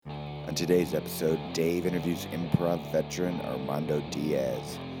On today's episode, Dave interviews improv veteran Armando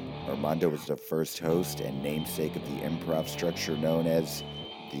Diaz. Armando was the first host and namesake of the improv structure known as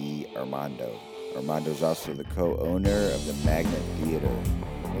the Armando. Armando is also the co-owner of the Magnet Theater,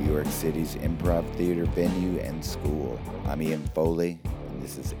 New York City's improv theater venue and school. I'm Ian Foley, and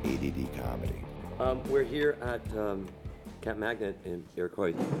this is ADD Comedy. We're here at Camp Magnet in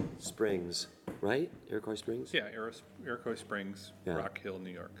Iroquois Springs, right? Iroquois Springs? Yeah, Iroquois Springs, Yeah. Rock Hill,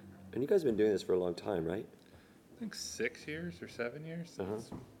 New York. And you guys have been doing this for a long time, right? I think 6 years or 7 years.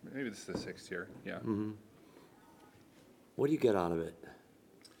 Maybe this is the 6th year. Yeah. What do you get out of it?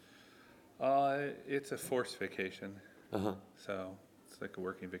 It's a forced vacation, Uh-huh. so it's like a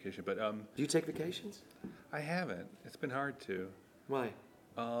working vacation. But Do you take vacations? I haven't. It's been hard to. Why?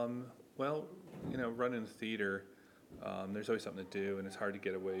 Well, running a theater, there's always something to do, and it's hard to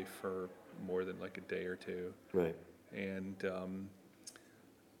get away for more than like a day or two. Right. And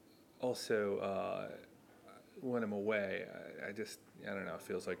also, when I'm away, I don't know, it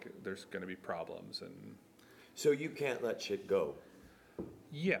feels like there's going to be problems. And So you can't let shit go.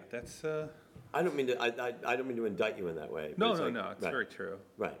 yeah, that's... I don't mean to. I don't mean to indict you in that way. but No, it's no, like- no, it's right, very true.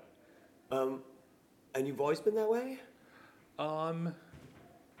 right. And you've always been that way.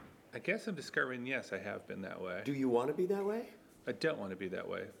 I guess I'm discovering, yes, I have been that way. Do you want to be that way? I don't want to be that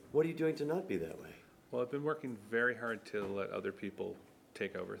way. What are you doing to not be that way? Well, I've been working very hard to let other people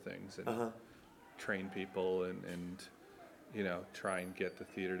take over things and Uh-huh. train people and try and get the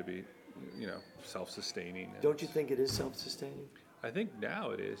theater to be, self-sustaining. And Don't you think it is self-sustaining? I think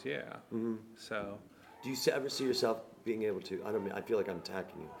now it is, yeah. So, Do you ever see yourself being able to? I feel like I'm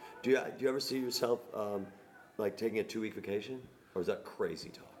attacking you. Do you ever see yourself like taking a 2-week vacation, or is that crazy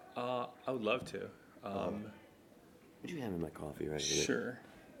talk? I would love to. Would you hand me my coffee right here? Sure.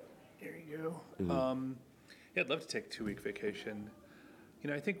 There you go. Yeah, I'd love to take a 2-week vacation.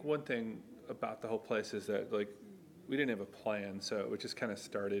 I think one thing about the whole place is that we didn't have a plan, so it just kind of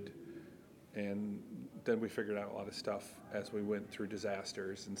started, and then we figured out a lot of stuff as we went through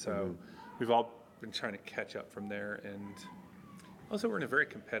disasters, and so we've all been trying to catch up from there. And also, we're in a very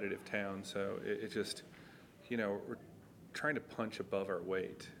competitive town, so it just, we're trying to punch above our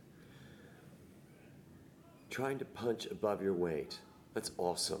weight. Trying to punch above your weight. That's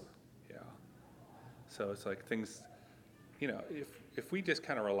awesome. Yeah. So it's like things, if we just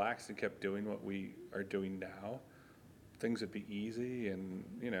kind of relaxed and kept doing what we are doing now, things would be easy and,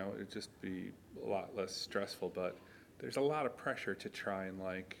 it'd just be a lot less stressful. But there's a lot of pressure to try and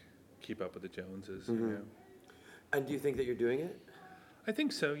keep up with the Joneses. And do you think that you're doing it? I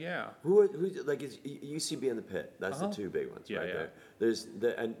think so, yeah. Who's like is UCB and the Pit? That's the two big ones, Yeah, right yeah.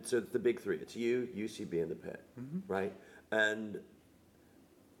 there. So it's the big three. It's you, UCB, and the Pit, right? And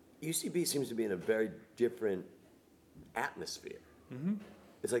UCB seems to be in a very different atmosphere.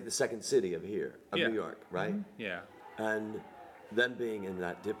 It's like the second city of Yeah. New York, right? Yeah. And them being in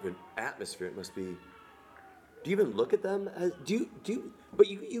that different atmosphere, it must be. Do you even look at them as do you? But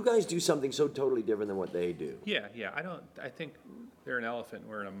you guys do something so totally different than what they do. Yeah, yeah. I think they're an elephant,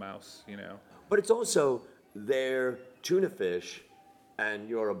 we're a mouse, But it's also they're tuna fish, and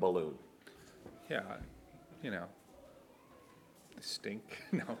you're a balloon. Yeah, stink.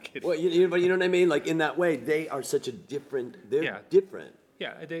 No, I'm kidding. Well, but you know what I mean. Like in that way, they are such a different. They're Yeah. different.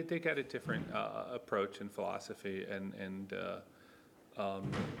 Yeah, they got a different approach and philosophy, and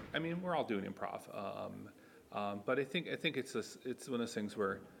I mean, we're all doing improv, but I think it's one of those things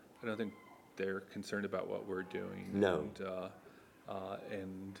where I don't think they're concerned about what we're doing. No.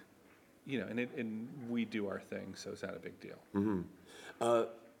 And we do our thing, so it's not a big deal.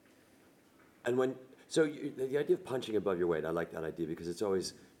 And the idea of punching above your weight, I like that idea because it's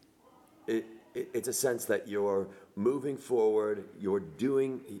always, it's a sense that you're moving forward, you're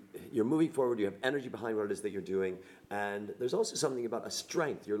moving forward, you have energy behind what it is that you're doing, and there's also something about a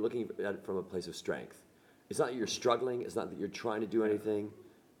strength. You're looking at it from a place of strength. It's not that you're struggling, it's not that you're trying to do anything,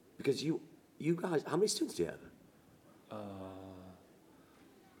 because you guys, how many students do you have?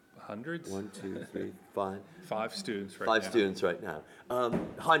 Hundreds? 1, 2, 3, 5. 5 students right now. 5 students right now.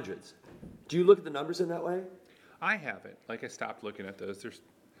 Hundreds. Do you look at the numbers in that way? I haven't. I stopped looking at those. You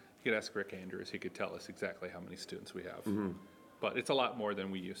could ask Rick Andrews. He could tell us exactly how many students we have. But it's a lot more than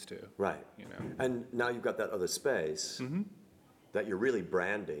we used to. Right. And now you've got that other space that you're really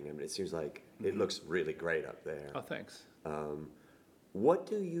branding. I mean, it seems like it looks really great up there. Oh, thanks. What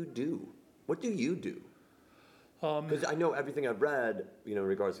do you do? What do you do? Because I know everything I've read, in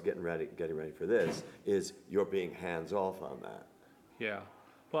regards to getting ready for this, is you're being hands off on that. Yeah.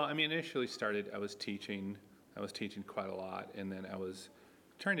 Well, I mean, initially started, I was teaching quite a lot, and then I was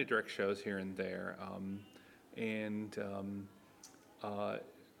trying to direct shows here and there.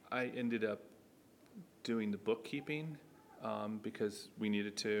 I ended up doing the bookkeeping because we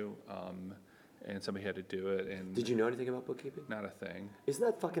needed to, and somebody had to do it. And Did you know anything about bookkeeping? Not a thing. Isn't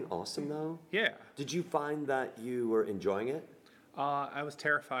that fucking awesome, though? Yeah. Did you find that you were enjoying it? I was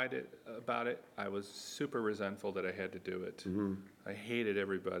terrified about it. I was super resentful that I had to do it. I hated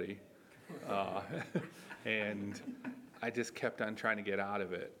everybody. And I just kept on trying to get out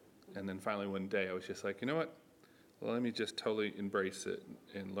of it. And then finally one day I was just like, you know what? Well, let me just totally embrace it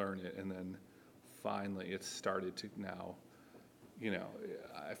and learn it. And then finally it started to now,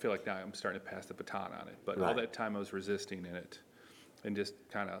 I feel like now I'm starting to pass the baton on it. But all Right. that time I was resisting in it and just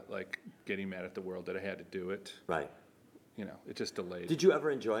kind of like getting mad at the world that I had to do it. Right. It just delayed. Did you ever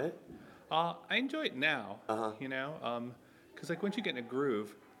enjoy it? I enjoy it now, because like once you get in a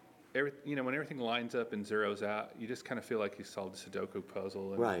groove, when everything lines up and zeroes out, you just kind of feel like you solved a Sudoku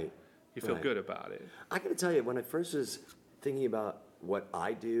puzzle, and Right. you feel Right. good about it. I got to tell you, when I first was thinking about what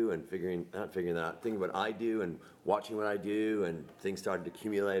I do and thinking what I do and watching what I do, and things started to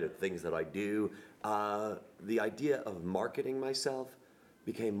accumulate of things that I do, the idea of marketing myself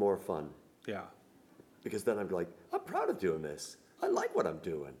became more fun. Yeah, Because then I'm like, I'm proud of doing this. I like what I'm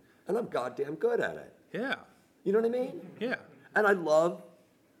doing. And I'm goddamn good at it. yeah, You know what I mean? yeah. And I love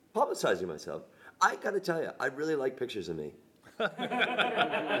publicizing myself. I got to tell you, I really like pictures of me.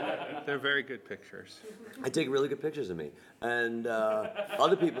 They're very good pictures. I take really good pictures of me. And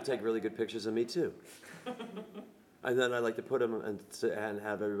other people take really good pictures of me too. And then I like to put them and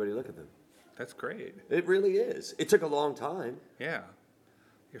have everybody look at them. That's great. It really is. It took a long time. Yeah,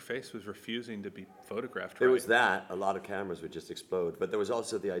 your face was refusing to be photographed. There right? was that. A lot of cameras would just explode. But there was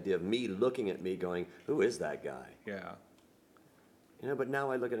also the idea of me looking at me going, who is that guy? Yeah, But now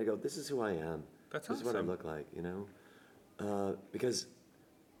I look at it and go, this is who I am. That's This is what I awesome. look like, because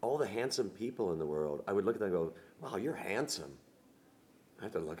all the handsome people in the world, I would look at them and go, wow, you're handsome. I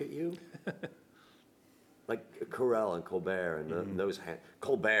have to look at you? Like Carell and Colbert and those,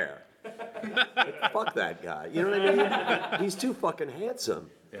 Colbert. Like, fuck that guy. You know what I mean? He's too fucking handsome.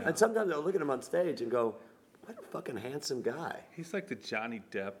 Yeah. And sometimes I'll look at him on stage and go, what a fucking handsome guy. he's like the Johnny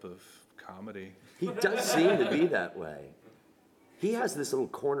Depp of comedy. He does seem to be that way. He has this little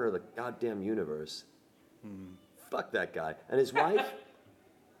corner of the goddamn universe. Fuck that guy. And his wife,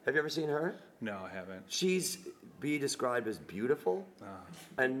 have you ever seen her? No, I haven't. She's be described as beautiful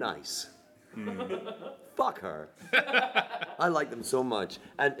and nice. Fuck her. I like them so much.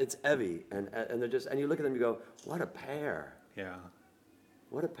 And it's Evie. And they're just, and you look at them and you go, what a pair. Yeah,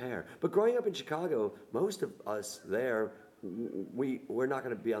 What a pair. But growing up in Chicago, most of us there, we're not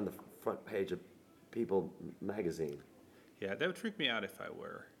going to be on the front page of People magazine. yeah. That would freak me out if I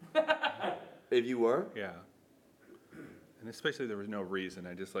were. If you were? Yeah. And especially there was no reason.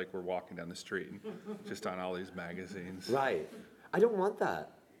 I just we're walking down the street and just on all these magazines. Right. I don't want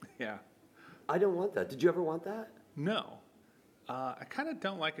that. Yeah. I don't want that. Did you ever want that? No. I kind of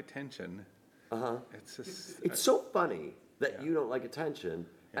don't like attention. Uh-huh. It's just. It's so funny that Yeah. you don't like attention.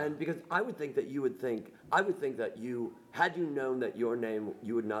 Yeah. And because I would think that you, had you known that your name,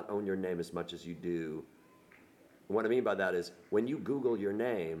 you would not own your name as much as you do. What I mean by that is when you Google your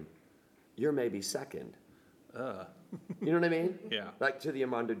name, you're maybe second. You know what I mean? Yeah. Like to the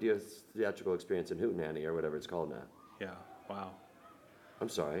Armando Diaz theatrical experience in Hootenanny or whatever it's called now. Yeah. Wow. I'm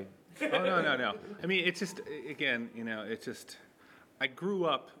sorry. Oh no. I mean, it's just again, it's just. I grew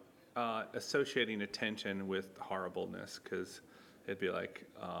up associating attention with horribleness because it'd be like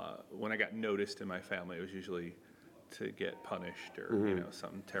when I got noticed in my family, it was usually to get punished or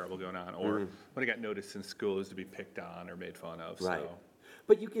something terrible going on, or when I got noticed in school, it was to be picked on or made fun of. Right.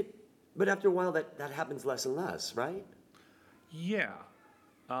 So But after a while, that happens less and less, right? yeah,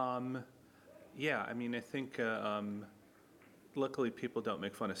 yeah. I mean, I think. Luckily, people don't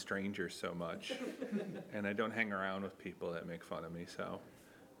make fun of strangers so much, and I don't hang around with people that make fun of me. So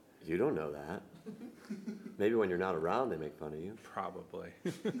You don't know that. Maybe when you're not around, they make fun of you. probably.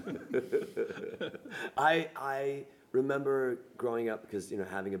 I remember growing up because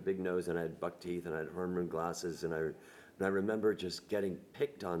having a big nose and I had buck teeth and I had horn-rimmed glasses and I remember just getting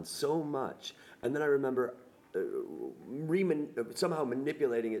picked on so much. And then I remember somehow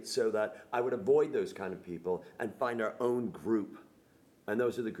manipulating it so that I would avoid those kind of people and find our own group. And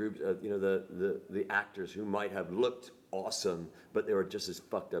those are the groups, the actors who might have looked awesome, but they were just as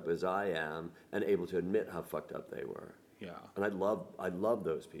fucked up as I am and able to admit how fucked up they were. Yeah. And I love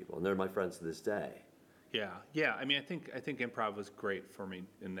those people, and they're my friends to this day. Yeah. I mean, I think improv was great for me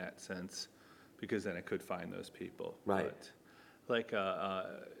in that sense, because then I could find those people. Right. But, like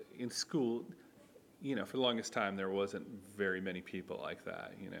in school, for the longest time there wasn't very many people like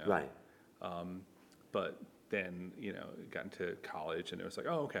that. Right. But then, got into college and it was like,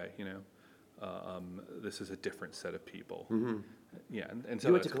 oh, okay, this is a different set of people. Mm-hmm. Yeah, and so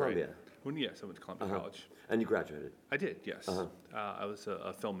You went to that's great. Columbia? Yes, I went to Columbia College. And you graduated? I did, yes. I was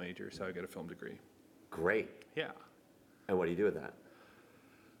a film major, so I got a film degree. Great. Yeah, And what do you do with that?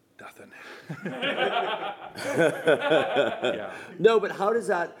 nothing. Yeah. No, but how does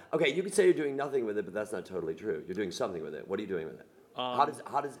that? Okay, you could say you're doing nothing with it, but that's not totally true. You're doing something with it. What are you doing with it? How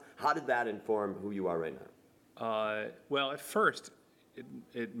did that inform who you are right now? Well, at first,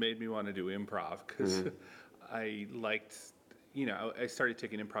 it made me want to do improv because I liked, I started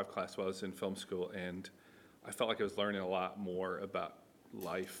taking improv class while I was in film school, and I felt like I was learning a lot more about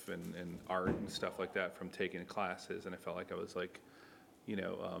life and art and stuff like that from taking classes, and I felt like I was like,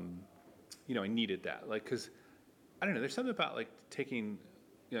 I needed that, like, because I don't know, there's something about like taking,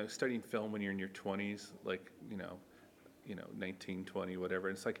 studying film when you're in your 20s, like, 19, 20, whatever.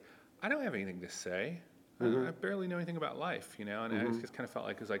 And it's like, I don't have anything to say. I barely know anything about life, and I just kind of felt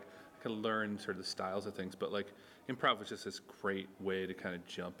like it was like I could learn sort of the styles of things, but like improv was just this great way to kind of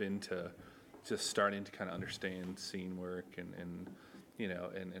jump into just starting to kind of understand scene work and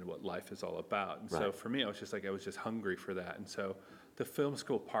what life is all about. And so for me, I was just hungry for that. And so the film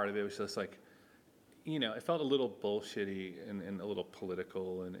school part of it was just like, it felt a little bullshitty and a little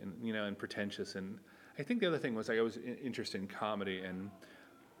political and pretentious. And I think the other thing was like I was interested in comedy, and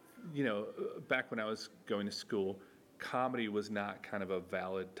back when I was going to school, comedy was not kind of a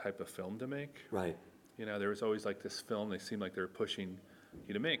valid type of film to make. Right. There was always like this film they seemed like they were pushing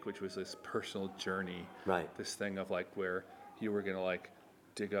you to make, which was this personal journey. Right. This thing of like where you were gonna like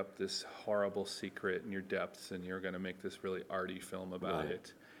dig up this horrible secret in your depths, and you're gonna make this really arty film about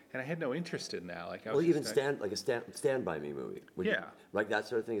it. And I had no interest in that. Like, I was even Stand By Me movie. Like that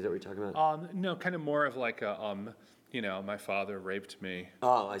sort of thing. Is that what you're talking about? No, kind of more of like a my father raped me.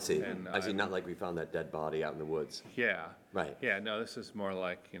 Oh, I see. And I see. Not like we found that dead body out in the woods. Yeah. Right. Yeah. No, this is more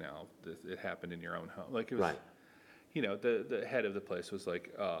like it happened in your own home. Like it was. Right. The head of the place was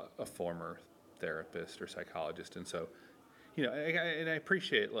like a former therapist or psychologist, and so. And I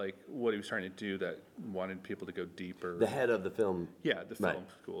appreciate like what he was trying to do, that wanted people to go deeper. The head of the film. Yeah, the film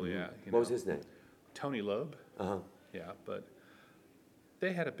school. Yeah. What was his name? Tony Loeb. Yeah, but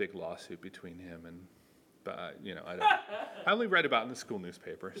they had a big lawsuit between him and, but I don't. I only read about it in the school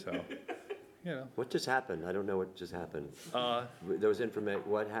newspaper, so. What just happened? I don't know what just happened. There was information.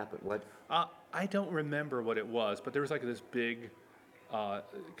 What happened? What? I don't remember what it was, but there was like this big, kind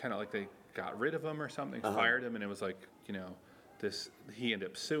of like they got rid of him or something, fired him, and it was like, he ended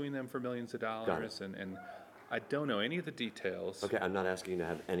up suing them for millions of dollars, and I don't know any of the details. Okay, I'm not asking you to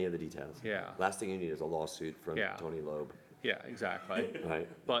have any of the details. Yeah. Last thing you need is a lawsuit from Tony Loeb. Yeah, exactly. Right.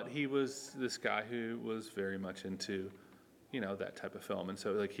 But he was this guy who was very much into, that type of film, and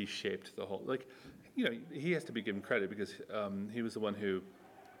so like he shaped the whole, like, he has to be given credit because he was the one who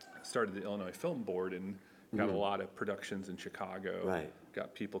started the Illinois Film Board and got a lot of productions in Chicago. Right.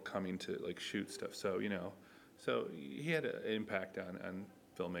 Got people coming to like shoot stuff. So so he had an impact on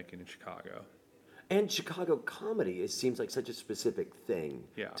filmmaking in Chicago. And Chicago comedy, it seems like such a specific thing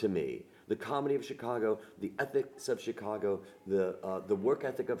to me. The comedy of Chicago, the ethics of Chicago, the work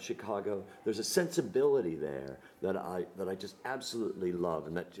ethic of Chicago. There's a sensibility there that I just absolutely love,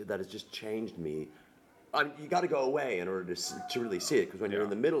 and that has just changed me. You got to go away in order to really see it, because when you're in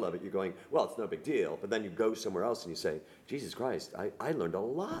the middle of it, you're going, well, it's no big deal. But then you go somewhere else and you say, Jesus Christ, I learned a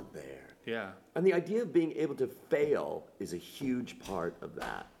lot there. Yeah. And the idea of being able to fail is a huge part of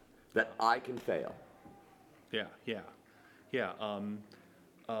that I can fail. Yeah.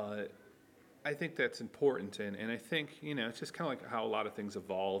 I think that's important, and I think, it's just kind of like how a lot of things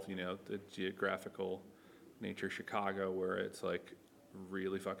evolve, the geographical nature of Chicago, where it's like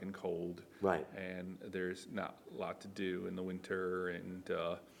really fucking cold. Right. And there's not a lot to do in the winter, and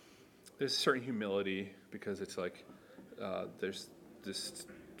there's a certain humility because it's like there's this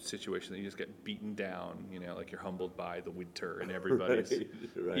situation that you just get beaten down, like you're humbled by the winter and everybody's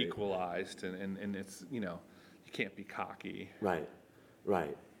right. equalized, and it's, you can't be cocky. Right.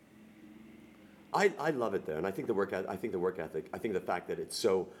 I love it there, and I think the work ethic, I think the fact that it's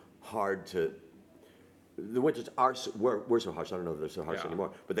so hard to. The winters were so harsh. I don't know if they're so harsh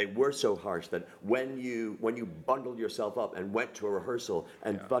anymore, but they were so harsh that when you bundled yourself up and went to a rehearsal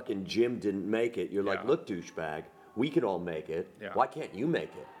and fucking Jim didn't make it, you're like, look, douchebag, we can all make it. Yeah. Why can't you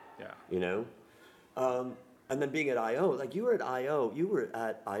make it? Yeah. And then being at I.O., like you were at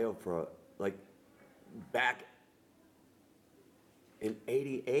I.O. for like back in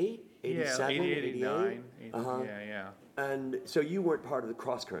 88, 87, 88, 89. Yeah. And so you weren't part of the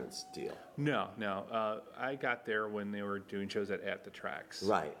Cross Currents deal. No. I got there when they were doing shows at the Tracks.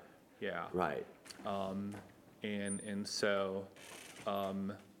 Right. Yeah. Right. and so,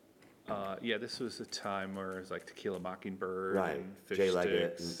 yeah, this was a time where it was like Tequila Mockingbird Right. and Fish Jay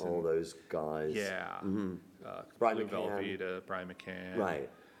Leggett Sticks and all those guys. yeah, Brian Blue McCann. Velveeta, Brian McCann, Right.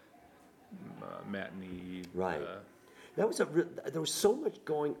 Matt Need, Right. That was there was so much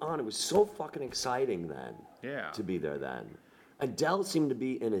going on. It was so fucking exciting then. Yeah. To be there then, and Del seemed to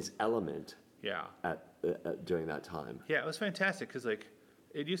be in his element yeah. during that time. Yeah, it was fantastic because like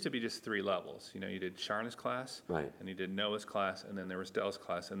it used to be just 3 levels. You know, you did Sharna's class, Right. and you did Noah's class, and then there was Dell's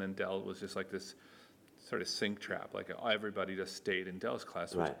class, and then Dell was just like this sort of sync trap. Like everybody just stayed in Dell's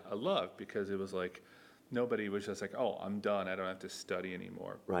class, which Right. I loved because it was like nobody was just like, oh, I'm done. I don't have to study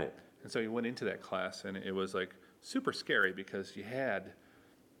anymore. Right. And so you went into that class, and it was like super scary because you had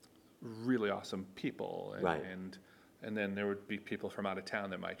really awesome people, and Right. and then there would be people from out of town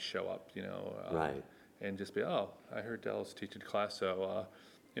that might show up, you know, Right. and just be, oh, I heard Dell's teaching class, so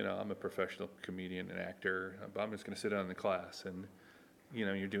you know, I'm a professional comedian and actor, but I'm just going to sit down in the class, and you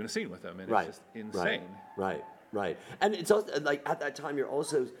know, you're doing a scene with them, and Right. it's just insane. Right. Right. And it's also like at that time you're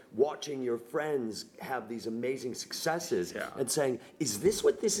also watching your friends have these amazing successes Yeah. and saying, is this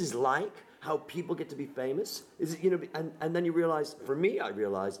what this is like? How people get to be famous? Is it, you know, and then you realize, for me, I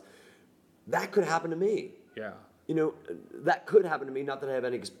realized that could happen to me. Yeah. You know, that could happen to me. Not that I have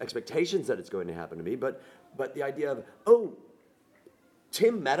any expectations that it's going to happen to me, but the idea of, oh,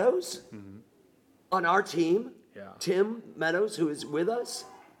 Tim Meadows on our team, Yeah. Tim Meadows, who is with us,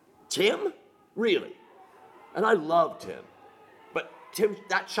 Tim, really, and I love Tim, but Tim,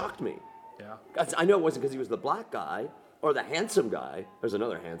 that shocked me. Yeah. I know it wasn't because he was the black guy or the handsome guy. There's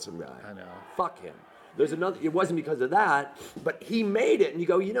another handsome guy. I know. Fuck him. There's another. It wasn't because of that, but he made it, and you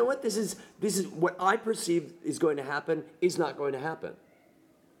go, you know what? This is what I perceive is going to happen is not going to happen.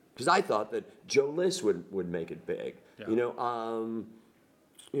 Because I thought that Joe List would make it big. Yeah.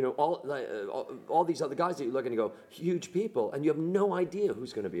 All these other guys that you look and you go, huge people, and you have no idea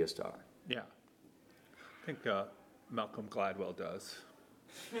who's going to be a star. Yeah. I think Malcolm Gladwell does.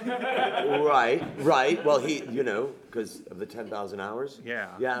 Right. Well, he, because of the 10,000 hours. Yeah.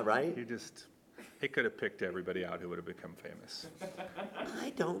 Yeah, right? He could have picked everybody out who would have become famous. I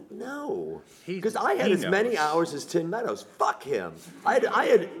don't know. He- Because I had he as many knows. hours as Tim Meadows. Fuck him. I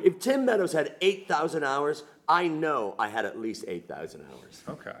had. If Tim Meadows had 8,000 hours, I know I had at least 8,000 hours.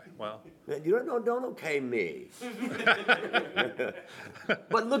 Okay, well, You don't okay me.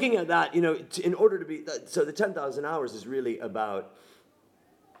 But looking at that, in order to be, so the 10,000 hours is really about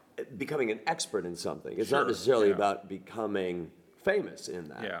becoming an expert in something. It's not Sure, necessarily yeah. about becoming famous in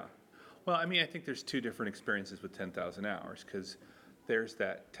that. yeah. Well, I mean, I think there's 2 different experiences with 10,000 hours because there's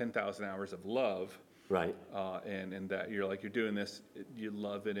that 10,000 hours of love, Right. and that you're doing this, you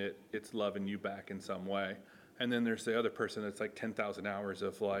love it, it's loving you back in some way. And then there's the other person that's like 10,000 hours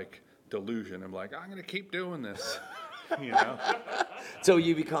of like delusion. I'm like, I'm going to keep doing this, you know? So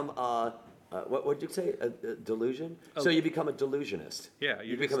you become what would you say? A delusion? So you become a delusionist. Yeah,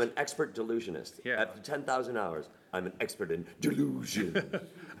 You become an expert delusionist. Yeah. At 10,000 hours, I'm an expert in delusion.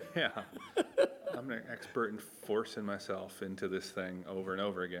 Yeah. I'm an expert in forcing myself into this thing over and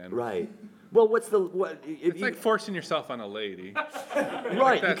over again. Right. Well, It's like forcing yourself on a lady.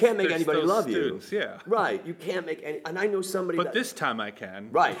 right. You can't make there's anybody those love students, you. yeah. Right. You can't make any. And I know somebody. But this time I can.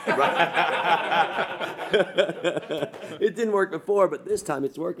 Right. It didn't work before, but this time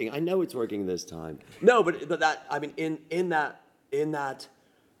it's working. I know it's working this time. No, but that, I mean, in that,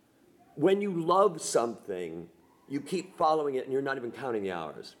 when you love something, you keep following it, and you're not even counting the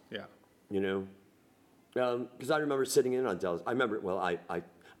hours. Yeah. Because I remember sitting in on Dell's. I remember. Well,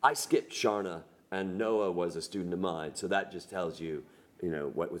 I skipped Sharna, and Noah was a student of mine, so that just tells you,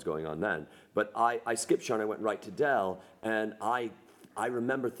 what was going on then. But I skipped Sharna, I went right to Dell, and I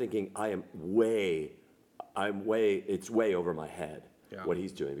remember thinking, it's way over my head Yeah. what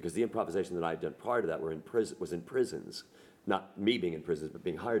he's doing, because the improvisation that I'd done prior to that was in prisons. Not me being in prisons, but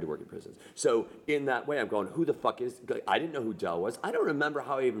being hired to work in prisons. So in that way, I'm going, who the fuck is? I didn't know who Dell was. I don't remember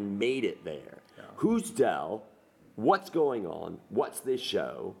how I even made it there. Yeah. Who's Dell? What's going on? What's this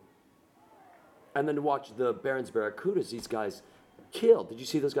show? And then to watch the Barons Barracudas, these guys killed. Did you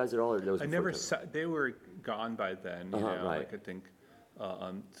see those guys at all? Or those I before never time? saw, they were gone by then, you know, right. like I think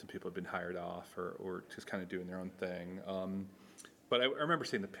some people had been hired off or just kind of doing their own thing. But I remember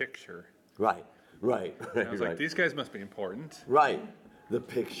seeing the picture. Right. And I was right. like, these guys must be important. Right. The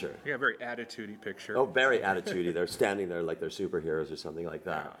picture. Yeah, very attitude-y picture. Oh, very attitudey. They're standing there like they're superheroes or something like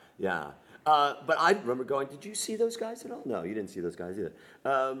that. Yeah. But I remember going, did you see those guys at all? No, you didn't see those guys either.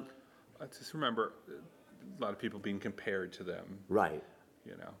 I just remember a lot of people being compared to them, Right.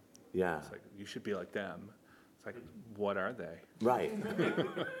 you know. Yeah. It's like, you should be like them. It's like, what are they? Right.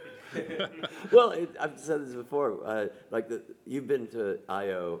 Well, I've said this before. You've been to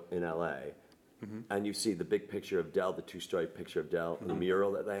I/O in LA, and you see the big picture of Dell, the two-story picture of Dell, the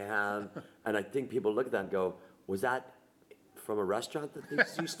mural that they have, and I think people look at that and go, "Was that from a restaurant that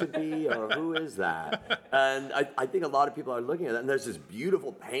this used to be, or who is that?" And I think a lot of people are looking at that. And there's this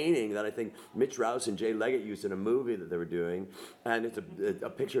beautiful painting that I think Mitch Rouse and Jay Leggett used in a movie that they were doing, and it's a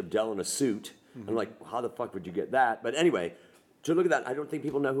picture of Dell in a suit. I'm like, how the fuck would you get that? But anyway, to look at that, I don't think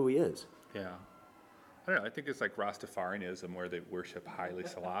people know who he is. Yeah. I don't know. I think it's like Rastafarianism where they worship Haile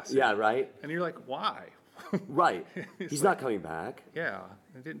Selassie. Yeah, right? And you're like, why? Right. He's not coming back. Yeah.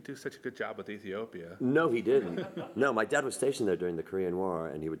 They didn't do such a good job with Ethiopia. No, he didn't. No, my dad was stationed there during the Korean War,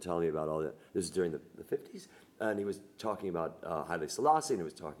 and he would tell me about all that. This is during the 50s, and he was talking about Haile Selassie, and he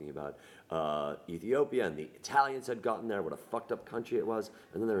was talking about Ethiopia, and the Italians had gotten there, what a fucked up country it was,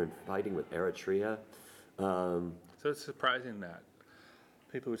 and then they were fighting with Eritrea. So it's surprising that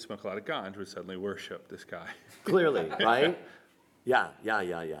people who smoke a lot of ganja would suddenly worship this guy. Clearly, right? Yeah.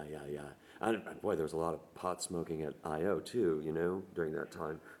 And boy, there was a lot of pot smoking at I/O too, during that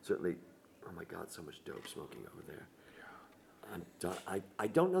time. Certainly, oh my God, so much dope smoking over there. I'm done. I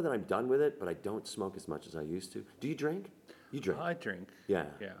don't know that I'm done with it, but I don't smoke as much as I used to. Do you drink? You drink? I drink. Yeah.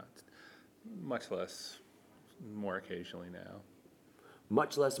 Yeah. Much less, more occasionally now.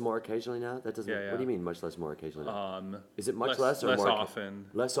 Much less, more occasionally now? That doesn't. Yeah. What do you mean, much less, more occasionally now? Is it much less less or less more? often?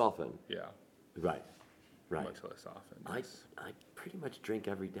 Less often. Yeah. Right. Much less often. I pretty much drink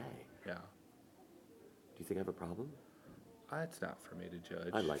every day. Yeah. Do you think I have a problem? It's not for me to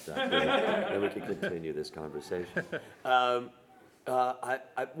judge. I'd like that. Then we can continue this conversation. Well,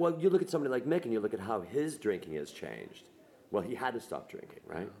 you look at somebody like Mick, and you look at how his drinking has changed. Well, he had to stop drinking,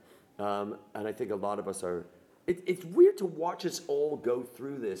 right? And I think a lot of us are. It's weird to watch us all go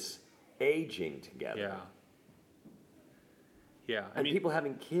through this aging together. Yeah. Yeah. And people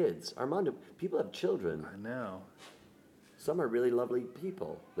having kids. Armando, people have children. I know. Some are really lovely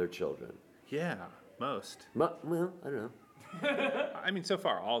people, their children. Yeah, most. Well, I don't know. I mean, so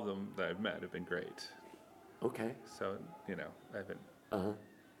far, all of them that I've met have been great. Okay. So, I haven't.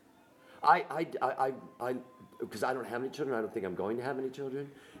 Because I don't have any children, I don't think I'm going to have any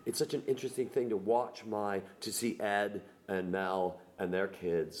children. It's such an interesting thing to watch to see Ed and Mel and their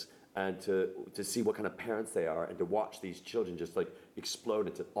kids, and to see what kind of parents they are, and to watch these children just like explode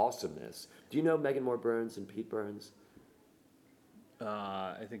into awesomeness. Do you know Megan Moore Burns and Pete Burns?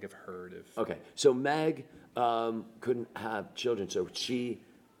 I think I've heard of. Okay, so Meg couldn't have children, so she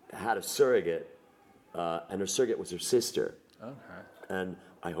had a surrogate, and her surrogate was her sister. Okay. And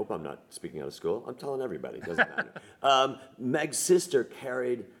I hope I'm not speaking out of school. I'm telling everybody, it doesn't matter. Meg's sister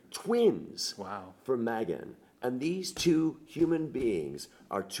carried twins for Megan. And these two human beings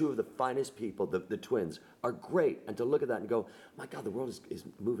are two of the finest people. The twins are great. And to look at that and go, my God, the world is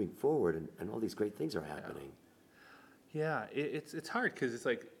moving forward, and all these great things are happening. Yeah, it's hard because it's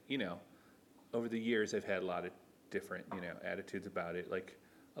like, over the years I've had a lot of different, attitudes about it. Like,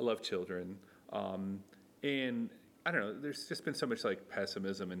 I love children. And I don't know, there's just been so much like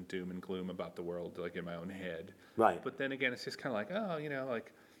pessimism and doom and gloom about the world, like in my own head. Right. But then again, it's just kind of like,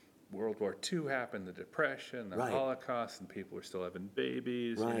 like World War II happened, the Depression, the Holocaust, and people were still having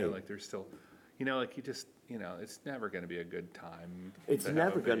babies. Right. Like there's still, like you just, it's never going to be a good time. It's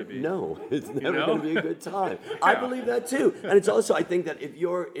never going to. be. No, it's never going to be a good time. I believe that too, and it's also, I think that if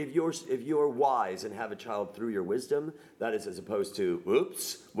you're wise and have a child through your wisdom, that is as opposed to,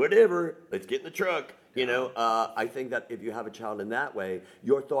 oops, whatever, let's get in the truck. I think that if you have a child in that way,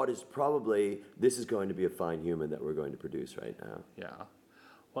 your thought is probably, this is going to be a fine human that we're going to produce right now. Yeah.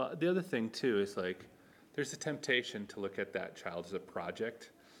 Well, the other thing too is like, there's a temptation to look at that child as a project.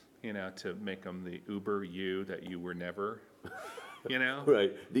 To make them the uber you that you were never,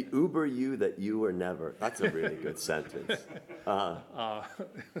 Right. The uber you that you were never. That's a really good sentence. My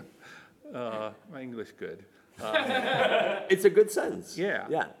English good. It's a good sentence. Yeah.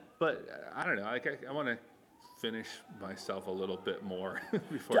 Yeah. But I don't know. I want to finish myself a little bit more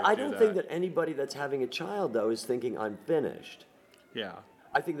before I I do don't that. think that anybody that's having a child, though, is thinking, I'm finished. Yeah.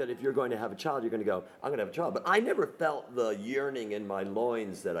 I think that if you're going to have a child, you're going to go, I'm going to have a child. But I never felt the yearning in my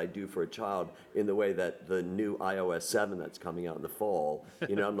loins that I do for a child in the way that the new iOS 7 that's coming out in the fall,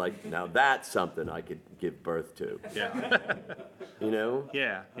 I'm like, now that's something I could give birth to. Yeah.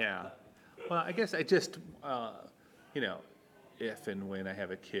 Yeah. Well, I guess I just, if and when I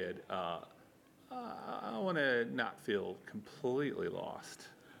have a kid, I want to not feel completely lost.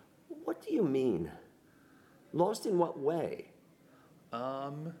 What do you mean? Lost in what way?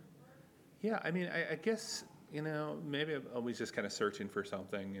 Yeah, I mean, I guess, maybe I'm always just kind of searching for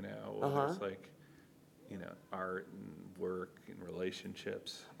something, or it's like, art and work and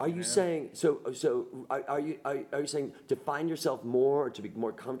relationships. Are you saying are you saying to find yourself more, to be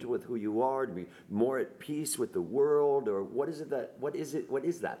more comfortable with who you are, to be more at peace with the world, or what is that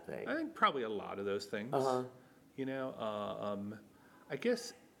thing? I think probably a lot of those things. I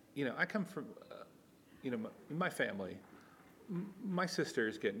guess I come from my family. My sister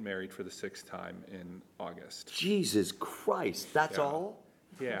is getting married for the 6th time in August. Jesus Christ, that's Yeah. all?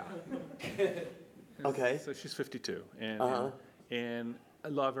 Yeah. Okay. So she's 52, and I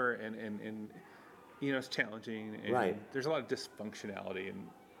love her, and it's challenging, and Right. there's a lot of dysfunctionality in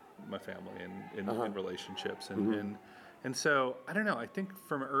my family and in relationships, and so I don't know. I think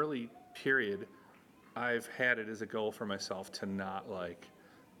from an early period, I've had it as a goal for myself to not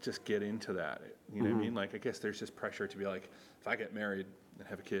just get into that. You know what I mean? Like, I guess there's just pressure to be like, if I get married and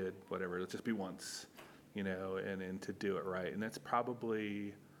have a kid, whatever, it'll just be once, and to do it right. And that's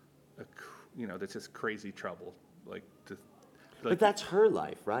probably, that's just crazy trouble. But that's her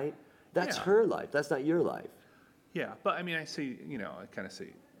life, right? That's Yeah. her life. That's not your life. Yeah, but I mean, I see, I kind of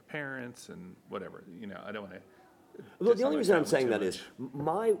see parents and whatever, I don't want to. Well, the only reason I'm saying that is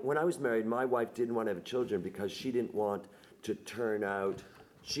when I was married, my wife didn't want to have children because she didn't want to turn out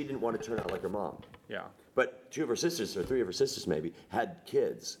like her mom. Yeah. But 2 of her sisters, or 3 of her sisters maybe, had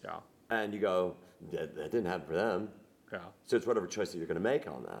kids. Yeah. And you go, that didn't happen for them. Yeah. So it's whatever choice that you're going to make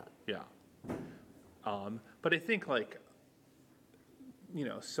on that. Yeah. But I think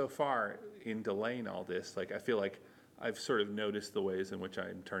so far in delaying all this, I feel like I've sort of noticed the ways in which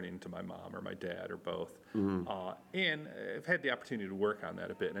I'm turning to my mom or my dad or both. And I've had the opportunity to work on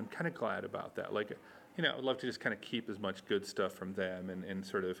that a bit, and I'm kind of glad about that. I'd love to just kind of keep as much good stuff from them and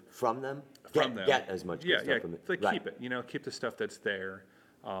sort of... From them? From them. Get as much good stuff from them. Keep it, keep the stuff that's there.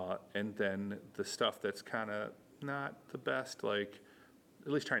 And then the stuff that's kind of not the best, at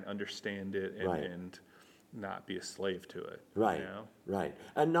least try and understand it and not be a slave to it. Right, right.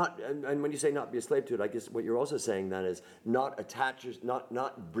 And when you say not be a slave to it, I guess what you're also saying then is not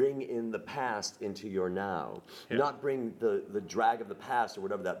bring in the past into your now. Yeah. Not bring the drag of the past or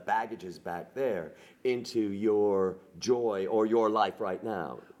whatever that baggage is back there into your joy or your life right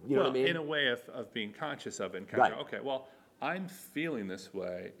now. You know what I mean? In a way of being conscious of it and kind Right. of, okay, well, I'm feeling this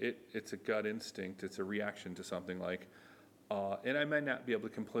way. It's a gut instinct. It's a reaction to something and I might not be able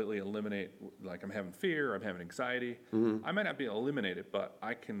to completely eliminate, I'm having fear, I'm having anxiety. I might not be able to eliminate it, but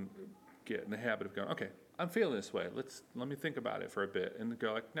I can get in the habit of going, okay, I'm feeling this way. Let me think about it for a bit and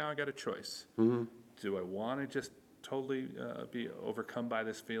go now I got a choice. Do I want to just totally be overcome by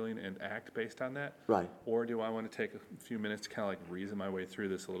this feeling and act based on that? Right. Or do I want to take a few minutes to kind of reason my way through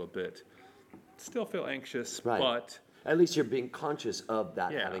this a little bit? Still feel anxious, Right. but... At least you're being conscious of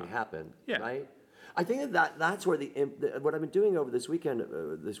that Yeah. having happened, Yeah. right? I think that's where what I've been doing over this weekend,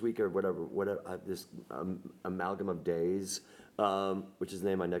 this week or whatever this amalgam of days, which is the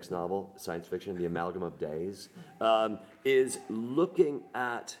name of my next novel, science fiction, The Amalgam of Days, is looking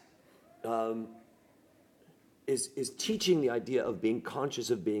at, is teaching the idea of being conscious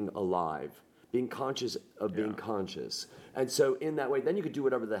of being alive, being conscious of being conscious. And so in that way, then you could do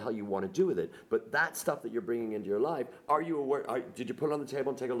whatever the hell you want to do with it. But that stuff that you're bringing into your life, are you aware, did you put it on the table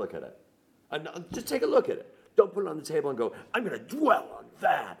and take a look at it? And just take a look at it. Don't put it on the table and go, I'm going to dwell on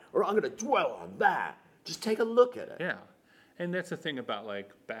that, or I'm going to dwell on that. Just take a look at it. Yeah. And that's the thing about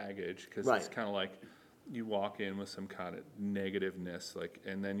baggage, because Right. it's kind of you walk in with some kind of negativeness,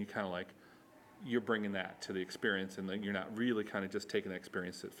 and then you kind of you're bringing that to the experience, and then you're not really kind of just taking the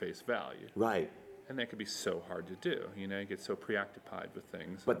experience at face value. Right. And that can be so hard to do. You get so preoccupied with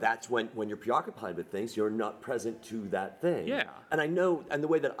things. But that's when you're preoccupied with things, you're not present to that thing. Yeah. And I know, and the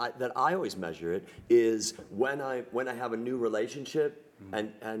way that I always measure it is when I have a new relationship,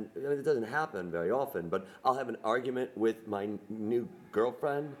 and it doesn't happen very often, but I'll have an argument with my new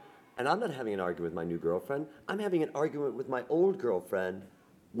girlfriend, and I'm not having an argument with my new girlfriend. I'm having an argument with my old girlfriend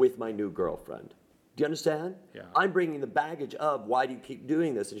with my new girlfriend. Do you understand? Yeah. I'm bringing the baggage of, why do you keep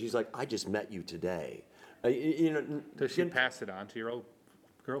doing this? And she's like, I just met you today. Does she pass it on to your old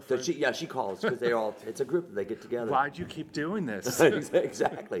girlfriend? She calls because it's a group that they get together. Why'd you keep doing this?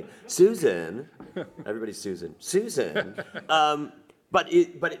 Exactly. Susan, everybody's Susan. But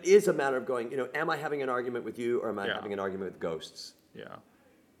it is a matter of going, am I having an argument with you, or am I having an argument with ghosts? Yeah.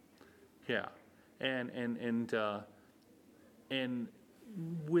 Yeah. And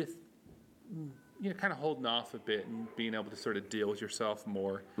with kind of holding off a bit and being able to sort of deal with yourself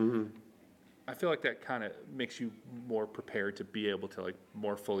more. I feel like that kind of makes you more prepared to be able to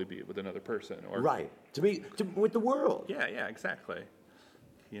more fully be with another person, or right, to be with the world. Yeah, exactly.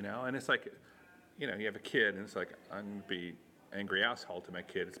 And it's you have a kid, and it's I'm gonna be angry asshole to my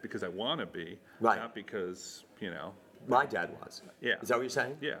kid. It's because I want to be, Right. not because, My dad was. Yeah. Is that what you're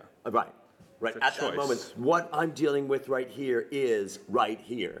saying? Yeah. Right. Right. It's a At that choice. moment, what I'm dealing with right here is right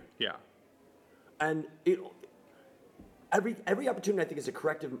here. Yeah. And every opportunity, I think, is a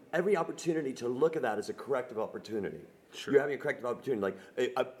corrective. Every opportunity to look at that is a corrective opportunity. Sure. You're having a corrective opportunity. Like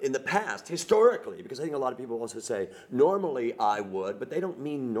in the past, historically, because I think a lot of people also say, normally I would, but they don't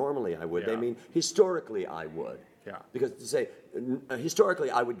mean normally I would. They Yeah. mean historically I would. Yeah. Because to say,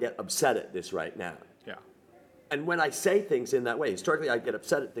 historically I would get upset at this right now. Yeah. And when I say things in that way, historically I get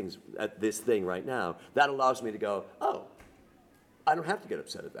upset at this thing right now, that allows me to go, oh, I don't have to get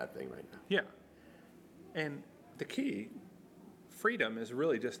upset at that thing right now. Yeah. And the key, freedom, is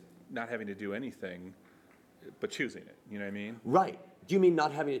really just not having to do anything but choosing it. You know what I mean? Right. Do you mean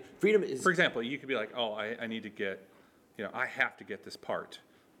not having freedom is For example, you could be like, oh, I need to get, I have to get this part.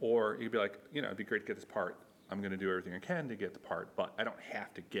 Or you could be like, it'd be great to get this part. I'm going to do everything I can to get the part, but I don't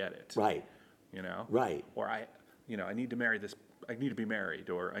have to get it. right. Right. Or I need to marry this, I need to be married,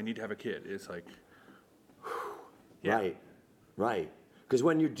 or I need to have a kid. It's like, yeah. Right. Right. Because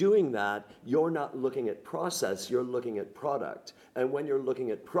when you're doing that, you're not looking at process, you're looking at product. And when you're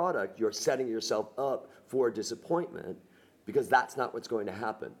looking at product, you're setting yourself up for disappointment because that's not what's going to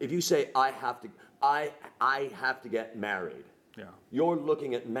happen. If you say, I have to get married, Yeah. you're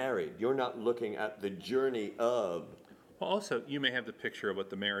looking at married. You're not looking at the journey of. Well, also, you may have the picture of what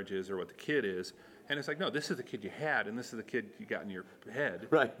the marriage is or what the kid is, and it's like, no, this is the kid you had, and this is the kid you got in your head.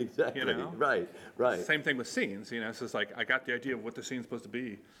 Right, exactly. Right, right. Same thing with scenes, so it's like, I got the idea of what the scene's supposed to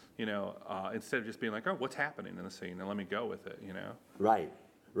be, instead of just being like, oh, what's happening in the scene, and let me go with it, Right,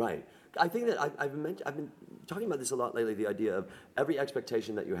 right. I think that I've been talking about this a lot lately, the idea of every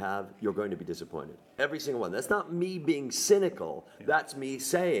expectation that you have, you're going to be disappointed. Every single one. That's not me being cynical. Yeah. That's me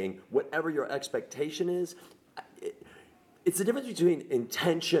saying whatever your expectation is, it's the difference between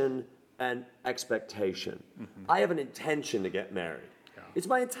intention and expectation. Mm-hmm. I have an intention to get married. Yeah. It's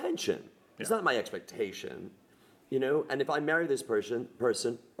my intention. It's not my expectation. And if I marry this person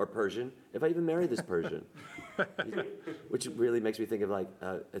or Persian, if I even marry this Persian, which really makes me think of like,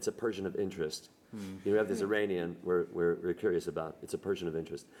 it's a Persian of interest. You have this Iranian we're curious about. It's a Persian of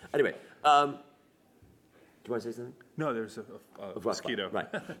interest. Anyway, do you want to say something? No, there's a mosquito. Right.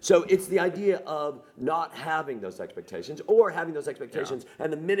 So it's the idea of not having those expectations or having those expectations,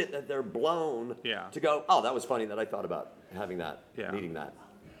 and the minute that they're blown, to go, oh, that was funny that I thought about having that, needing that.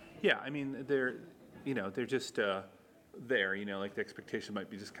 Yeah, I mean, they're just there, like the expectation might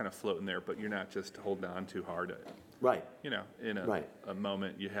be just kind of floating there, but you're not just holding on too hard. Right. In a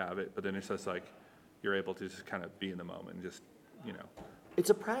moment you have it, but then it's just like you're able to just kind of be in the moment and just, It's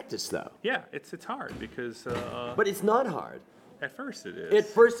a practice, though. Yeah, it's hard because. But it's not hard. At first, it is. At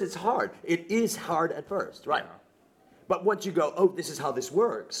first, it's hard. It is hard at first, right? Yeah. But once you go, oh, this is how this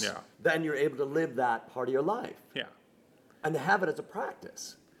works. Yeah. Then you're able to live that part of your life. Yeah. And to have it as a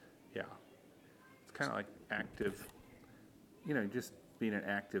practice. Yeah. It's kind of like active. Just being an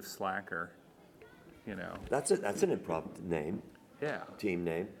active slacker. That's an improv name. Yeah. Team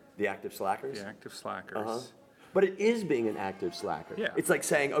name. The Active Slackers. The Active Slackers. Uh-huh. But it is being an active slacker. Yeah. It's like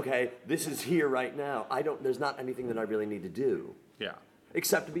saying, okay, this is here right now. There's not anything that I really need to do. Yeah.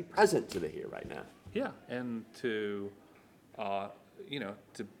 Except to be present to the here right now. Yeah, and to,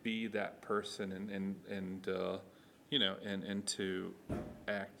 to be that person and to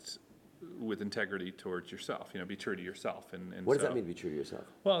act with integrity towards yourself. Be true to yourself. And what does that mean, be true to yourself?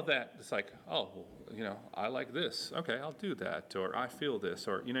 Well, that it's like, oh, I like this. Okay, I'll do that. Or I feel this.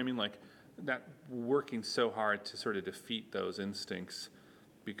 Or like. Not working so hard to sort of defeat those instincts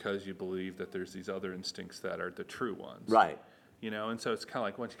because you believe that there's these other instincts that are the true ones. Right. And so it's kind of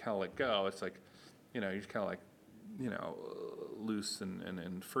like once you kind of let go, it's like, you're just kind of like, loose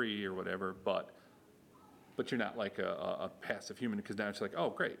and free or whatever, but you're not like a passive human because now it's like, oh,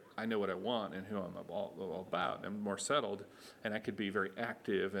 great, I know what I want and who I'm all about. I'm more settled, and I could be very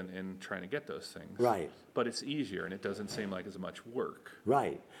active in trying to get those things. Right. But it's easier, and it doesn't seem like as much work.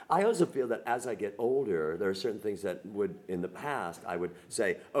 Right. I also feel that as I get older, there are certain things that in the past, I would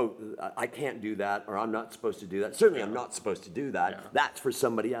say, oh, I can't do that, or I'm not supposed to do that. Certainly, I'm not supposed to do that. Yeah. That's for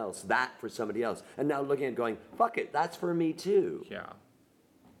somebody else. That for somebody else. And now looking at it going, fuck it, that's for me too. Yeah.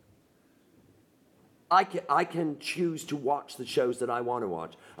 I can choose to watch the shows that I want to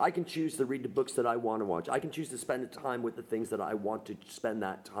watch. I can choose to read the books that I want to watch. I can choose to spend the time with the things that I want to spend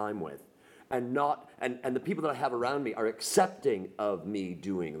that time with. And the people that I have around me are accepting of me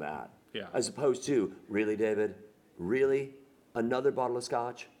doing that. Yeah. As opposed to, really, David? Really? Another bottle of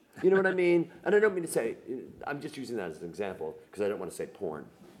scotch? You know what I mean? And I don't mean to say, I'm just using that as an example because I don't want to say porn.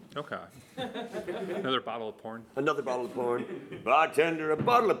 Okay. Another bottle of porn. Another bottle of porn. Bartender, a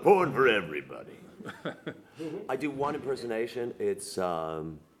bottle of porn for everybody. I do one impersonation. It's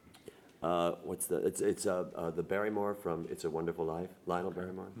the Barrymore from It's a Wonderful Life. Lionel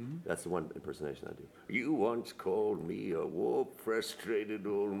Barrymore. That's the one impersonation I do. You once called me a war frustrated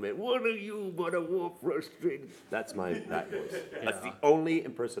old man. What are you but a war frustrated? That's that voice. That's the only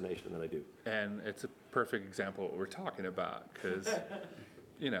impersonation that I do. And it's a perfect example of what we're talking about because,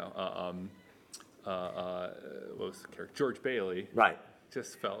 what was the character? George Bailey. Right.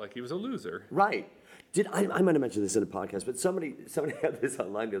 Just felt like he was a loser. Right. I might have mentioned this in a podcast, but somebody had this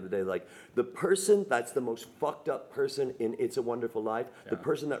online the other day. Like the person that's the most fucked up person in It's a Wonderful Life, the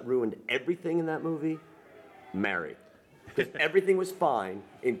person that ruined everything in that movie, Mary. Because everything was fine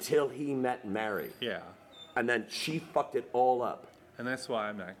until he met Mary. Yeah. And then she fucked it all up. And that's why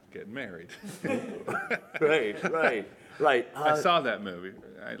I'm not getting married. Right. I saw that movie.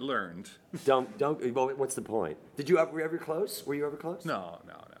 I learned. Don't. Well, what's the point? Were you ever close? Were you ever close? No.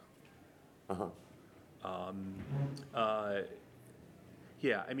 Uh-huh.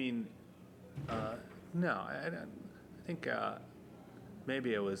 Yeah, I mean, no, I don't. I think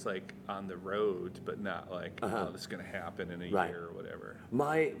maybe it was like on the road, but not like, oh, this is going to happen in a year or whatever.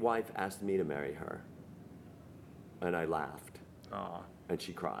 My wife asked me to marry her, and I laughed. Aw. And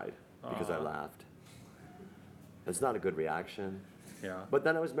she cried because I laughed. It's not a good reaction. Yeah. But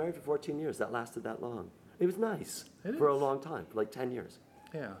then I was married for 14 years. That lasted that long. It was nice for a long time, for like 10 years.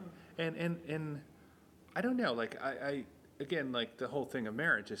 Yeah. And I don't know, like I again, like the whole thing of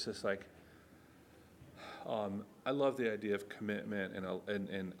marriage is just like I love the idea of commitment and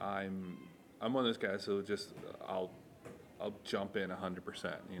I'm one of those guys who just I'll jump in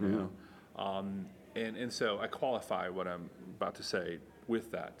 100%, you know. And so I qualify what I'm about to say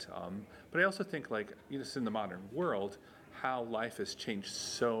with that. But I also think like, just in the modern world, how life has changed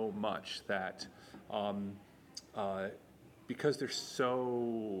so much that because there's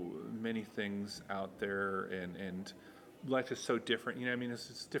so many thits out there and life is so different, I mean,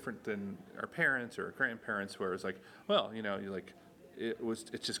 it's different than our parents or our grandparents where it's like, well, you're like,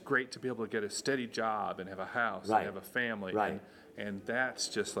 it's just great to be able to get a steady job and have a house and have a family. And that's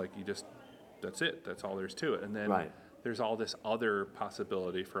just like, that's it. That's all there's to it. And then there's all this other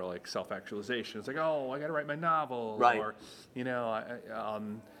possibility for like self-actualization. It's like, oh, I got to write my novel, or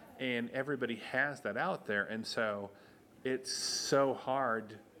and everybody has that out there, and so it's so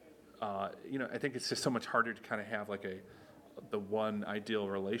hard. I think it's just so much harder to kind of have like the one ideal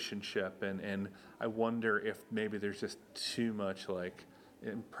relationship, and I wonder if maybe there's just too much like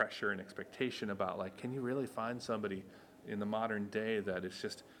pressure and expectation about like, can you really find somebody in the modern day that is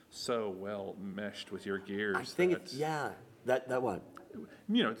just so well meshed with your gears? I think that what?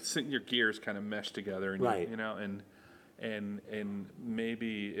 Your gears kind of mesh together, and and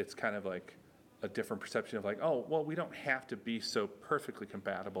maybe it's kind of like a different perception of like, oh, well, we don't have to be so perfectly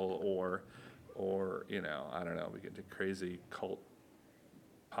compatible, or I don't know, we get into crazy cult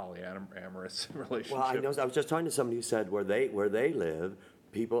polyamorous relationship. Well, I was just talking to somebody who said where they live,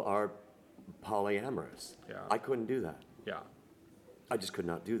 people are polyamorous. Yeah. I couldn't do that. Yeah. I just could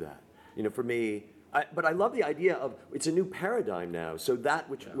not do that. For me, but I love the idea of it's a new paradigm now. So that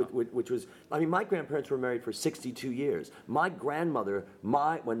which was, I mean, my grandparents were married for 62 years. My grandmother,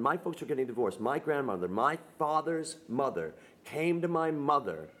 when my folks were getting divorced, my grandmother, my father's mother, came to my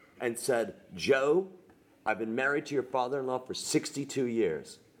mother and said, "Joe, I've been married to your father-in-law for 62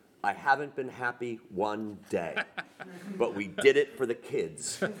 years. I haven't been happy one day, but we did it for the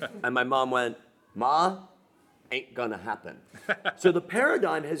kids." And my mom went, "Ma, ain't gonna happen." So the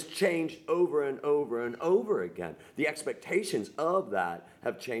paradigm has changed over and over and over again. The expectations of that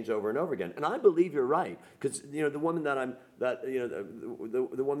have changed over and over again. And I believe you're right, because the woman the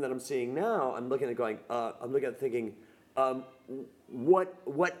woman that I'm seeing now, I'm looking at going, I'm looking at thinking,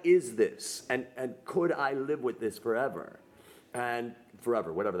 what is this, and could I live with this forever? And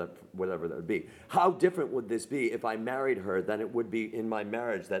forever, whatever that would be. How different would this be if I married her than it would be in my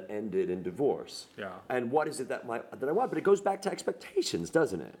marriage that ended in divorce? Yeah. And what is it that I want? But it goes back to expectations,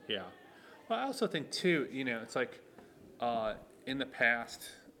 doesn't it? Yeah. Well, I also think too, it's like in the past,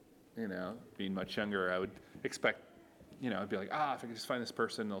 being much younger, I would expect, I'd be like, if I can just find this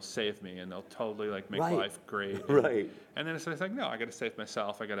person, they'll save me and they'll totally like make life great. And then it's like, no, I got to save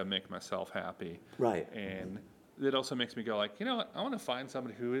myself. I got to make myself happy. Right. And it also makes me go like, you know what? I want to find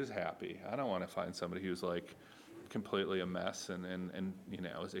somebody who is happy. I don't want to find somebody who's like completely a mess and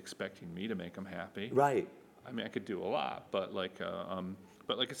is expecting me to make them happy. Right. I mean, I could do a lot, but like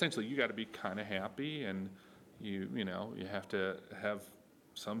essentially, you got to be kind of happy, and you have to have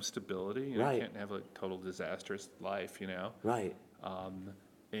some stability. You can't have a total disastrous life. Right.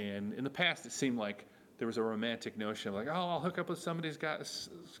 And in the past, it seemed like there was a romantic notion of like, oh, I'll hook up with somebody who's got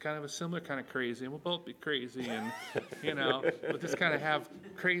kind of a similar kind of crazy, and we'll both be crazy, and we'll just kind of have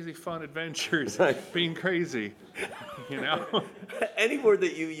crazy, fun adventures, being crazy, Any word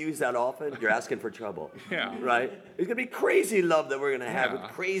that you use that often, you're asking for trouble. Yeah. Right? It's gonna be crazy love that we're gonna have with Yeah.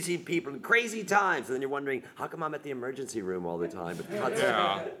 crazy people and crazy times, and then you're wondering, how come I'm at the emergency room all the time? But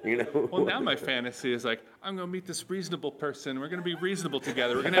Yeah. Well, now Well, my fantasy is like, I'm going to meet this reasonable person. We're going to be reasonable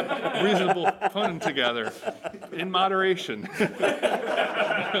together. We're going to have reasonable fun together in moderation.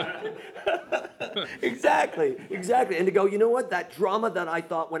 Exactly. And to go, you know what? That drama that I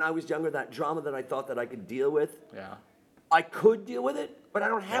thought when I was younger, that drama that I thought that I could deal with, Yeah. I could deal with it, but I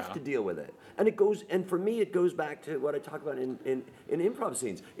don't have Yeah. to deal with it. And for me, it goes back to what I talk about in improv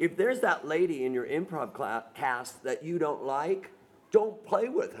scenes. If there's that lady in your improv cast that you don't like, don't play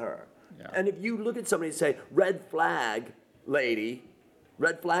with her. Yeah. And if you look at somebody and say, red flag lady,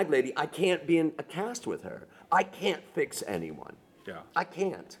 I can't be in a cast with her. I can't fix anyone. Yeah. I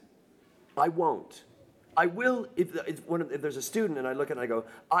can't. I won't. I will if there's a student and I look at it and I go,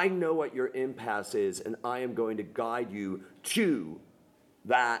 I know what your impasse is, and I am going to guide you to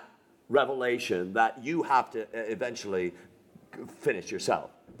that revelation that you have to eventually finish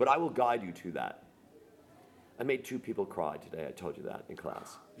yourself. But I will guide you to that. I made 2 people cry today. I told you that in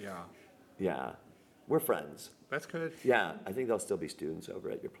class. Yeah. Yeah. We're friends. That's good. Yeah, I think they'll still be students over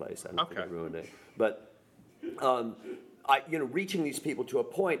at your place. I don't think I Okay. ruined it. But reaching these people to a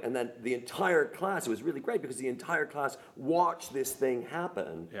point, and then the entire class, it was really great because the entire class watched this thing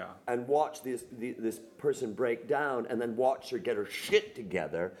happen, Yeah. and watched this person break down, and then watch her get her shit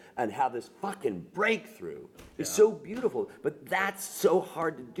together and have this fucking breakthrough. It's Yeah. so beautiful, but that's so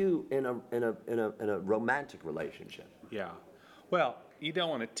hard to do in a romantic relationship. Yeah. Well, you don't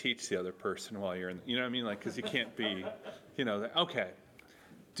want to teach the other person while you're in, you know what I mean? Like, because you can't be, okay,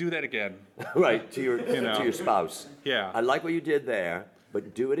 do that again. Right, to your spouse. Yeah. I like what you did there,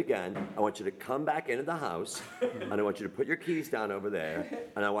 but do it again. I want you to come back into the house, and I want you to put your keys down over there,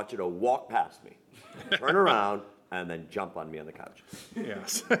 and I want you to walk past me, turn around, and then jump on me on the couch.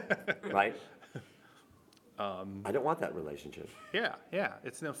 Yes. Right? I don't want that relationship. Yeah.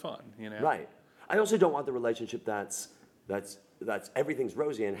 It's no fun, Right. I also don't want the relationship that's everything's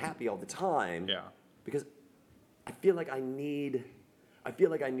rosy and happy all the time. Yeah. Because I feel like I need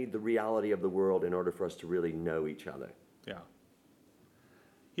the reality of the world in order for us to really know each other.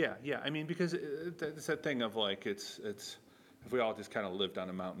 Yeah. I mean, because it's that thing of like, it's if we all just kind of lived on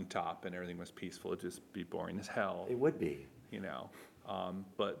a mountaintop and everything was peaceful, it'd just be boring as hell. It would be.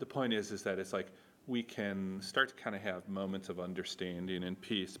 But the point is that it's like we can start to kind of have moments of understanding and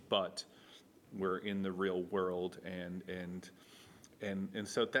peace, but we're in the real world, and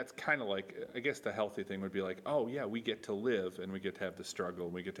so that's kind of like, I guess the healthy thing would be like, oh yeah, we get to live and we get to have the struggle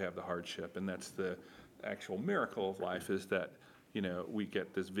and we get to have the hardship, and that's the actual miracle of life, is that we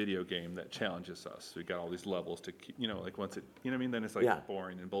get this video game that challenges us. We got all these levels to keep, like once it, what I mean, then it's like Yeah.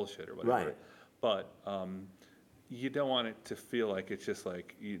 boring and bullshit or whatever. Right. But you don't want it to feel like it's just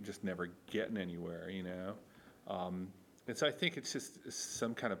like you just never getting anywhere, and so I think it's just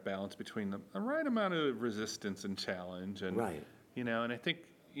some kind of balance between the right amount of resistance and challenge, and Right. and I think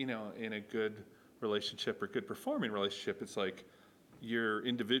in a good relationship or good performing relationship, it's like you're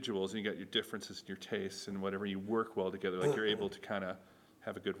individuals and you got your differences and your tastes and whatever, you work well together, like you're able to kind of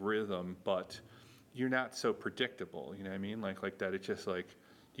have a good rhythm, but you're not so predictable, you know what I mean? Like that, it's just like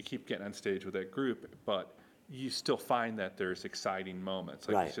you keep getting on stage with that group, but you still find that there's exciting moments.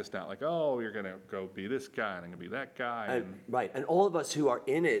 Like Right. It's just not like, oh, you're gonna go be this guy and I'm gonna be that guy. And Right, and all of us who are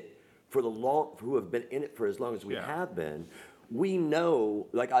in it who have been in it for as long as we Yeah. have been, we know.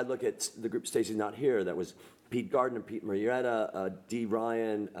 Like I look at the group. Stacey's not here. That was Pete Gardner, Pete Marietta, Dee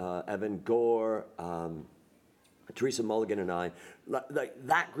Ryan, Evan Gore, Teresa Mulligan, and I. Like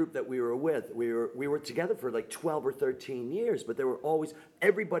that group that we were with, we were together for like 12 or 13 years. But there were always,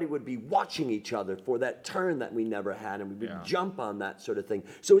 everybody would be watching each other for that turn that we never had, and we would Yeah. jump on that sort of thing.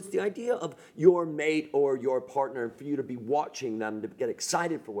 So it's the idea of your mate or your partner, and for you to be watching them to get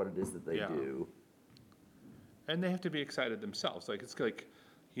excited for what it is that they Yeah. do. And they have to be excited themselves. Like it's like,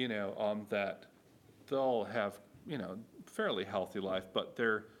 that they'll have, fairly healthy life, but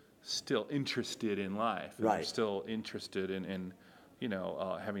they're still interested in life. And They're Right. still interested in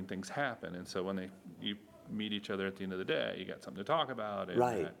having things happen. And so when you meet each other at the end of the day, you got something to talk about. And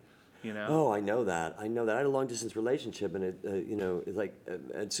Right. that, Oh, I know that. I had a long distance relationship, and it's like,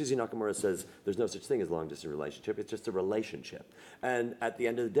 and Susie Nakamura says there's no such thing as a long distance relationship. It's just a relationship. And at the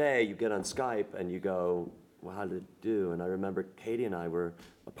end of the day, you get on Skype and you go, well, how did it do? And I remember Katie and I were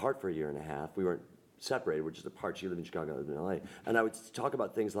apart for a year and a half. We weren't separated. We're just apart. She lived in Chicago, I lived in LA. And I would talk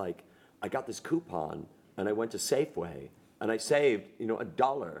about things like, I got this coupon and I went to Safeway and I saved,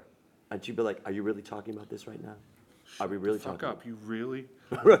 $1. And she'd be like, are you really talking about this right now? Are we really talking Fuck up. You really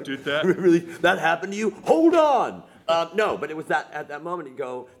Right. did that? Really? That happened to you? Hold on. No, but it was that at that moment you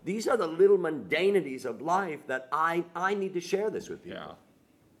go, these are the little mundanities of life that I need to share this with people. Yeah.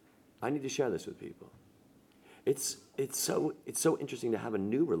 I need to share this with people. It's so interesting to have a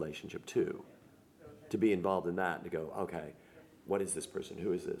new relationship too, to be involved in that and to go, okay, what is this person?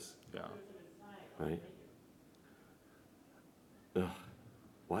 Who is this? Yeah. Right? Ugh.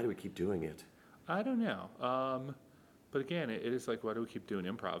 Why do we keep doing it? I don't know. But again, it is like, why do we keep doing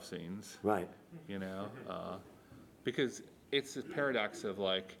improv scenes? Right. Because it's a paradox of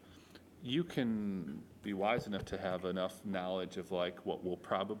like, you can be wise enough to have enough knowledge of like what will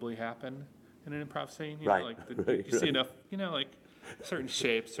probably happen in an improv scene. You Right. know, like Right, you see right. enough, like certain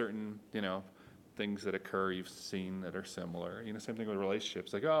shapes, certain, things that occur you've seen that are similar. Same thing with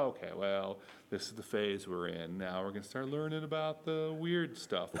relationships. Like, oh, okay, well, this is the phase we're in. Now we're going to start learning about the weird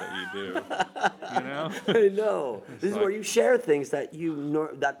stuff that you do. I know. This is like- where you share things that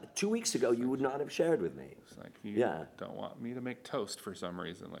that 2 weeks ago you would not have shared with me. It's like, you Yeah. don't want me to make toast for some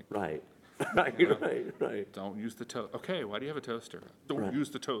reason. Like, Right. Right. don't use the toast. Okay, why do you have a toaster? Don't use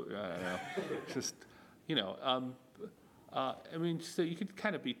the toast. I don't know. Just, so you could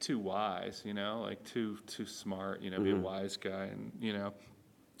kind of be too wise, like too smart, be a wise guy, and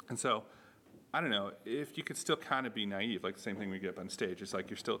so, I don't know, if you could still kind of be naive, like the same thing we get up on stage. It's like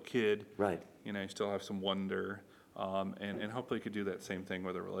you're still a kid, Right. You still have some wonder, and hopefully you could do that same thing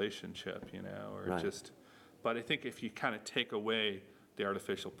with a relationship, or Right. just. But I think if you kind of take away the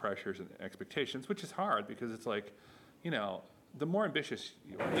artificial pressures and expectations, which is hard because it's like, the more ambitious,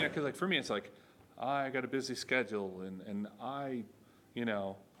 because like for me it's like, I got a busy schedule and I,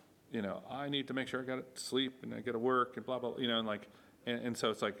 I need to make sure I got to sleep and I got to work and blah blah, and like, and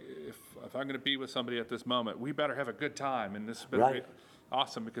so it's like if I'm going to be with somebody at this moment, we better have a good time and this better Right. be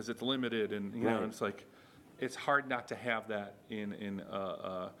awesome because it's limited and Right. and it's like, it's hard not to have that in an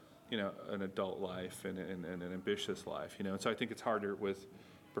adult life and an ambitious life, and so I think it's harder with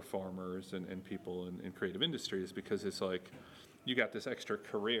performers and people in creative industries because it's like you got this extra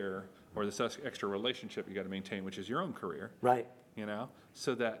career or this extra relationship you got to maintain, which is your own career, Right.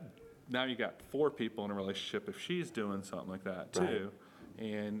 so that now you got 4 people in a relationship if she's doing something like that too,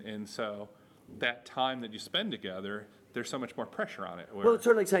 and so that time that you spend together, there's so much more pressure on it. Well, it's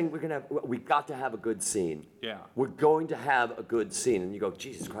sort of like saying we got to have a good scene. Yeah. We're going to have a good scene. And you go,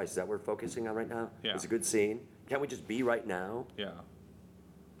 Jesus Christ, is that what we're focusing on right now? Yeah. It's a good scene. Can't we just be right now? Yeah.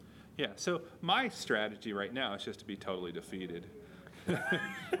 Yeah. So my strategy right now is just to be totally defeated.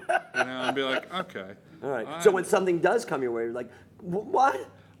 And be like, okay. All right. So when something does come your way, you're like, what?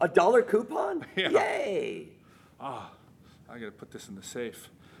 A $1 coupon? Yeah. Yay. I got to put this in the safe.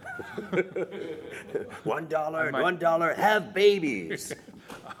 $1, have babies.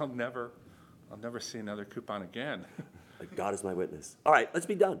 I'll never see another coupon again. God is my witness. All right, let's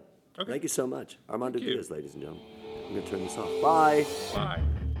be done. Okay. Thank you so much. Armando Thank you. Diaz, ladies and gentlemen. I'm going to turn this off. Bye. Bye.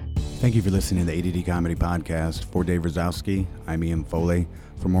 Thank you for listening to the ADD Comedy Podcast. For Dave Rosowski, I'm Ian Foley.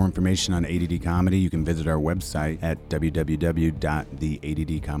 For more information on ADD Comedy, you can visit our website at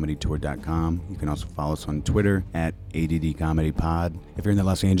www.theaddcomedytour.com. You can also follow us on Twitter at ADDComedyPod. If you're in the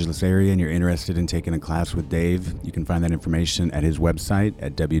Los Angeles area and you're interested in taking a class with Dave, you can find that information at his website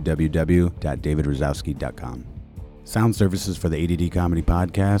at www.davidrozowski.com. Sound services for the ADD Comedy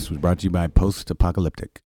Podcast was brought to you by Post Apocalyptic.